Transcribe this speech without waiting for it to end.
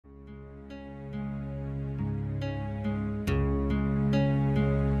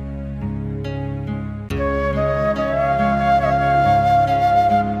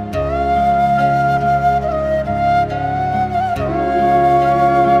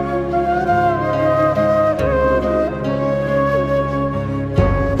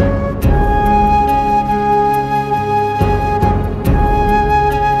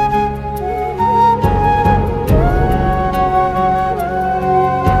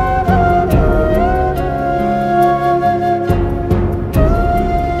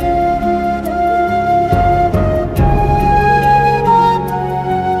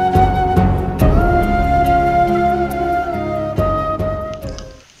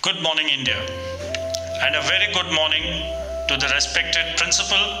Good morning, India, and a very good morning to the respected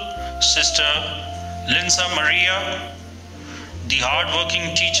Principal, Sister Linsa Maria, the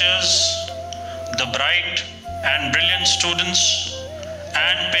hard-working teachers, the bright and brilliant students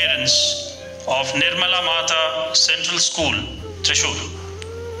and parents of Nirmala Mata Central School, Thrissur.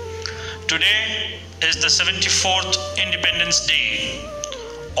 Today is the 74th Independence Day,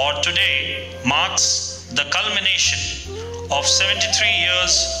 or today marks the culmination of 73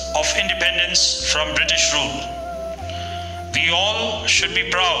 years of independence from British rule. We all should be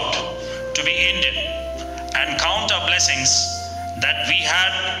proud to be Indian and count our blessings that we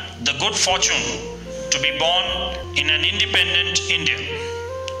had the good fortune to be born in an independent India.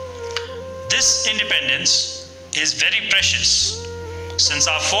 This independence is very precious since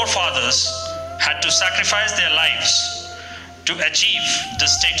our forefathers had to sacrifice their lives to achieve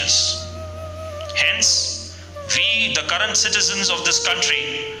this status. Hence, we, the current citizens of this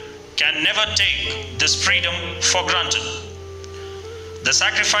country, can never take this freedom for granted. The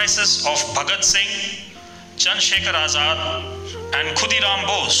sacrifices of Bhagat Singh, Chandrasekhar Azad, and Khudiram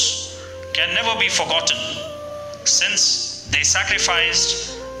Bose can never be forgotten, since they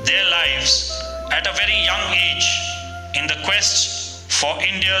sacrificed their lives at a very young age in the quest for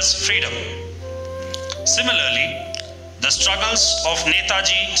India's freedom. Similarly, the struggles of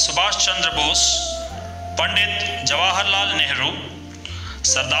Netaji Subhash Chandra Bose, Pandit Jawaharlal Nehru,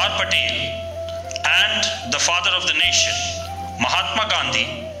 Sardar Patel, and the father of the nation, Mahatma Gandhi,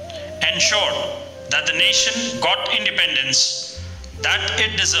 ensured that the nation got independence that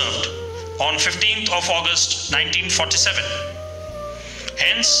it deserved on 15th of August 1947.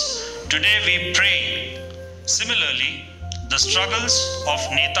 Hence, today we pray. Similarly, the struggles of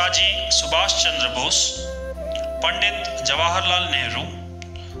Netaji Subhash Chandra Bose, Pandit Jawaharlal Nehru,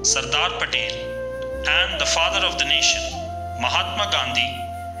 Sardar Patel, and the father of the nation, Mahatma Gandhi,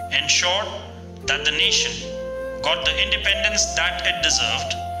 ensured that the nation got the independence that it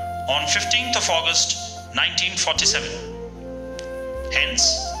deserved on 15th of August 1947.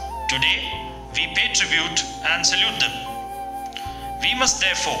 Hence, today we pay tribute and salute them. We must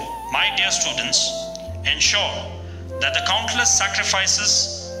therefore, my dear students, ensure that the countless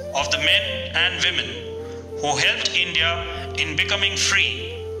sacrifices of the men and women who helped India in becoming free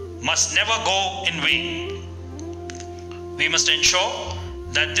must never go in vain. We must ensure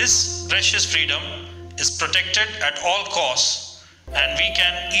that this precious freedom is protected at all costs, and we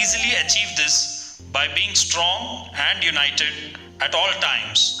can easily achieve this by being strong and united at all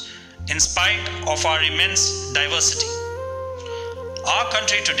times, in spite of our immense diversity. Our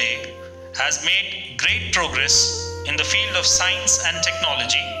country today has made great progress in the field of science and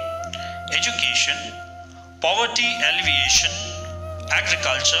technology, education, poverty alleviation,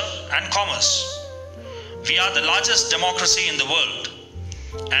 agriculture, and commerce. We are the largest democracy in the world,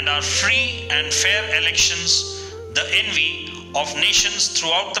 and our free and fair elections the envy of nations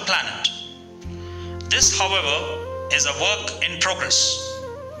throughout the planet. This, however, is a work in progress.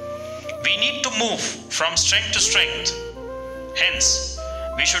 We need to move from strength to strength. Hence,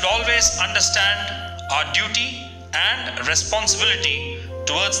 we should always understand our duty and responsibility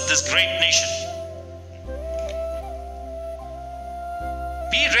towards this great nation.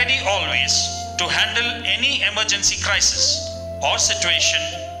 Be ready always to handle any emergency crisis or situation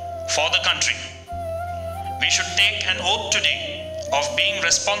for the country. We should take an oath today of being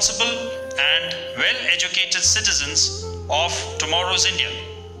responsible and well-educated citizens of tomorrow's India.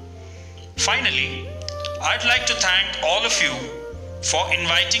 Finally, I'd like to thank all of you for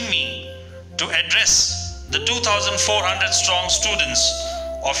inviting me to address the 2,400 strong students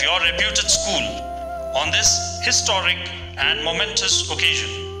of your reputed school on this historic and momentous occasion.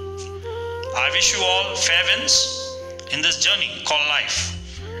 I wish you all fair winds in this journey called life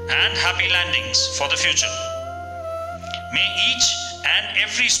and happy landings for the future. May each and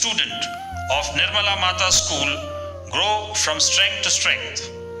every student of Nirmala Mata School grow from strength to strength.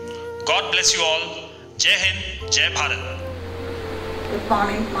 God bless you all. Jai Hind, Jai Bharat. Good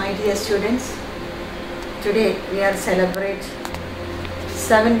morning, my dear students. Today we are celebrating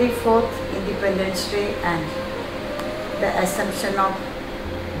 74th Independence Day and the Assumption of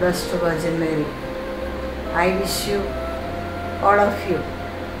Blessed Virgin Mary. I wish you, all of you,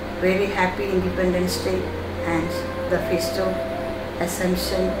 very happy Independence Day and the feast of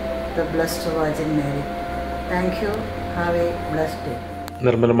Assumption, the Blessed Virgin Mary. Thank you. Have a blessed day.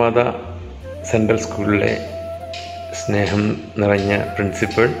 Nirmala Mata Central സ്കൂളിലെ സ്നേഹം നിറഞ്ഞ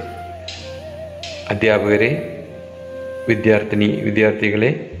principal, അധ്യാപകരെ,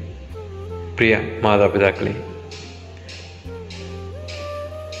 വിദ്യാർത്ഥികളെ, പ്രിയ മാതാപിതാക്കളെ,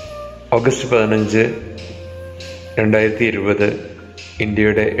 August 15, 2020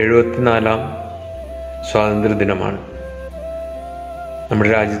 ഇന്ത്യയുടെ 74-ാം സ്വാതന്ത്ര്യ ദിനമാണ്. നമ്മുടെ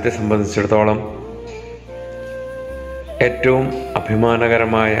രാജ്യത്തെ സംബന്ധിച്ചിടത്തോളം ഏറ്റവും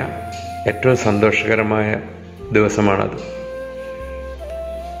അഭിമാനകരമായ, ഏറ്റവും സന്തോഷകരമായ ദിവസമാണത്.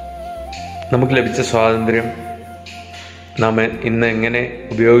 നമുക്ക് ലഭിച്ച സ്വാതന്ത്ര്യം നാം ഇന്ന് എങ്ങനെ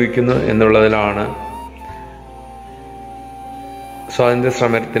ഉപയോഗിക്കുന്നു എന്നുള്ളതിലാണ് സ്വാതന്ത്ര്യ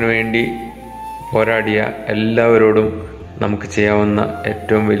സമരത്തിന് വേണ്ടി പോരാടിയ എല്ലാവരോടും നമുക്ക് ചെയ്യാവുന്ന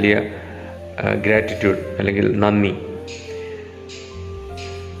ഏറ്റവും വലിയ ഗ്രാറ്റിറ്റ്യൂഡ് അല്ലെങ്കിൽ നന്ദി.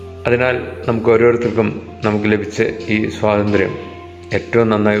 അതിനാൽ നമുക്ക് ഓരോരുത്തർക്കും നമുക്ക് ലഭിച്ച ഈ സ്വാതന്ത്ര്യം ഏറ്റവും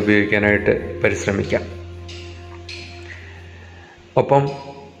നന്നായി ഉപയോഗിക്കാനായിട്ട് പരിശ്രമിക്കാം. ഒപ്പം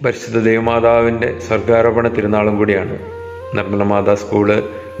പരിശുദ്ധ ദേവമാതാവിൻ്റെ സ്വർഗാരോപണ തിരുനാളും കൂടിയാണ്. നിർമ്മല മാതാ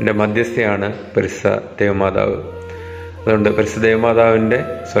സ്കൂളിൻ്റെ മധ്യസ്ഥയാണ് പരിശുദ്ധ ദേവമാതാവ്. അതുകൊണ്ട് പരിശുദ്ധ ദേവമാതാവിൻ്റെ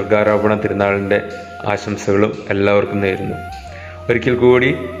സ്വർഗാരോപണ തിരുനാളിൻ്റെ ആശംസകളും എല്ലാവർക്കും നേരുന്നു. ഒരിക്കൽ കൂടി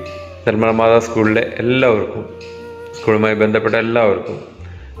നിർമ്മല മാതാ സ്കൂളിലെ എല്ലാവർക്കും, സ്കൂളുമായി ബന്ധപ്പെട്ട എല്ലാവർക്കും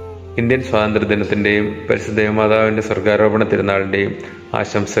ഇന്ത്യൻ സ്വാതന്ത്ര്യ ദിനത്തിൻ്റെയും പരിശുദ്ധ ദേവമാതാവിൻ്റെ സ്വർഗാരോപണ തിരുനാളിൻ്റെയും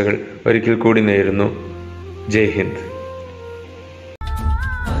ആശംസകൾ ഒരിക്കൽ കൂടി നേരുന്നു. ജയ് ഹിന്ദ്.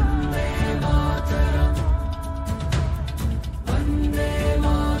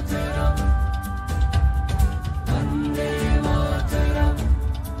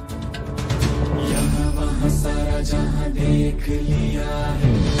 देख लिया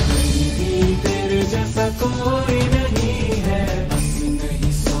है तेरे जैसा कोई नहीं है, बस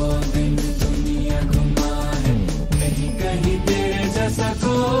नहीं 100 दिन दुनिया घुमा है, कहीं कहीं तेरे जैसा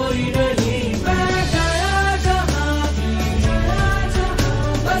कोई नहीं। मैं गया जहाँ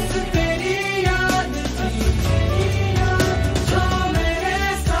बस तेरी याद थी, जो मेरे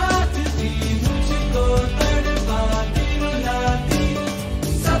साथ थी, मुझको तड़पाती रुलाती।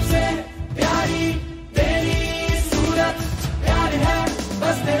 सबसे प्यारी तेरी सूरत, प्यार है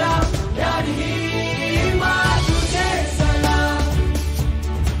बस तेरा प्यार ही। माँ तुझे सलाम,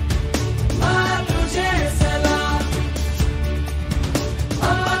 माँ तुझे सलाम,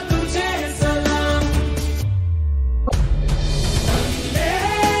 माँ तुझे सलाम। वंदे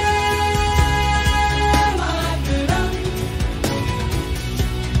मातरम,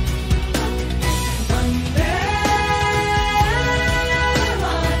 वंदे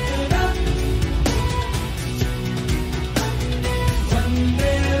मातरम,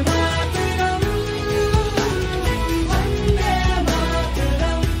 वंदे मातरम, वंदे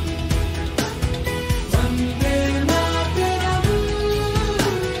मातरम, वंदे मातरम,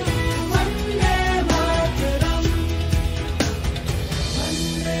 वंदे मातरम,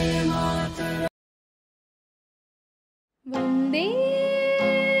 वंदे मातरम। वन्दे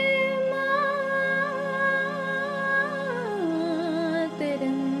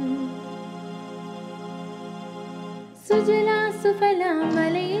मातरम्। सुजला सुफला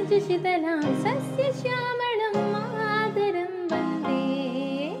मलयज शीतला सस्यश्यामलं मातरं वन्दे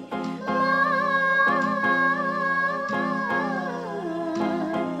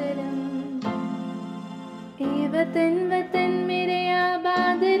मातरम्। ए वतन वतन मेरे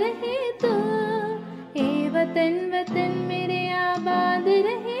आबाद रहे तो, ए वतन वतन मेरे आबाद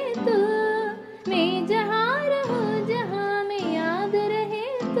रहे तो, मैं जहाँ रहूँ जहाँ मैं याद रहे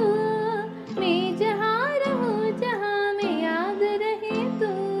तो, मैं जहाँ रहूँ जहाँ मैं याद रहे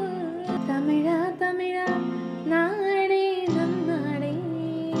तो। तमिळा तमिळा नाडे नम्नाडे,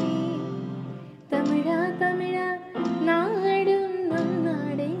 तमिळा तमिळा नाडुം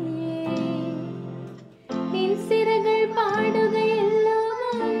നന്നാടേ. നിൻ സിരകൾ പാടുകയല്ലോ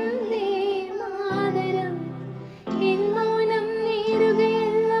വന്ദേ മാതരം, എൻ മൗനം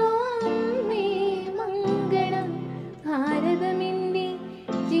നേരുകയല്ലോ അമ്മേ മംഗളം. ഭാരതമെന്റെ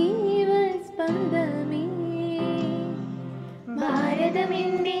ജീവസ്പന്ദമേ,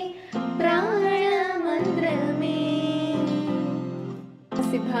 ഭാരതമെന്റെ പ്രാണമന്ത്രമേ.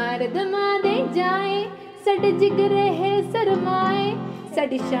 भारत मादे जाए सड जिगर है सरमाए,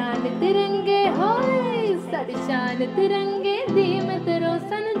 सड शान तिरंगे होए, सड शान तिरंगे दीमत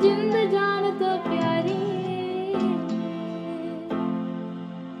रोशन जिंद जान तो प्यारी।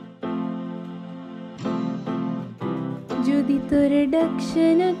 जुदी तोर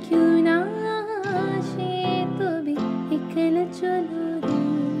दक्षिण क्यों ना आशे तो भी एकल चलो रे,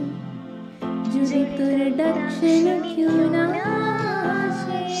 जुदी तोर दक्षिण क्यों ना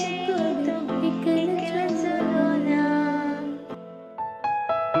आशे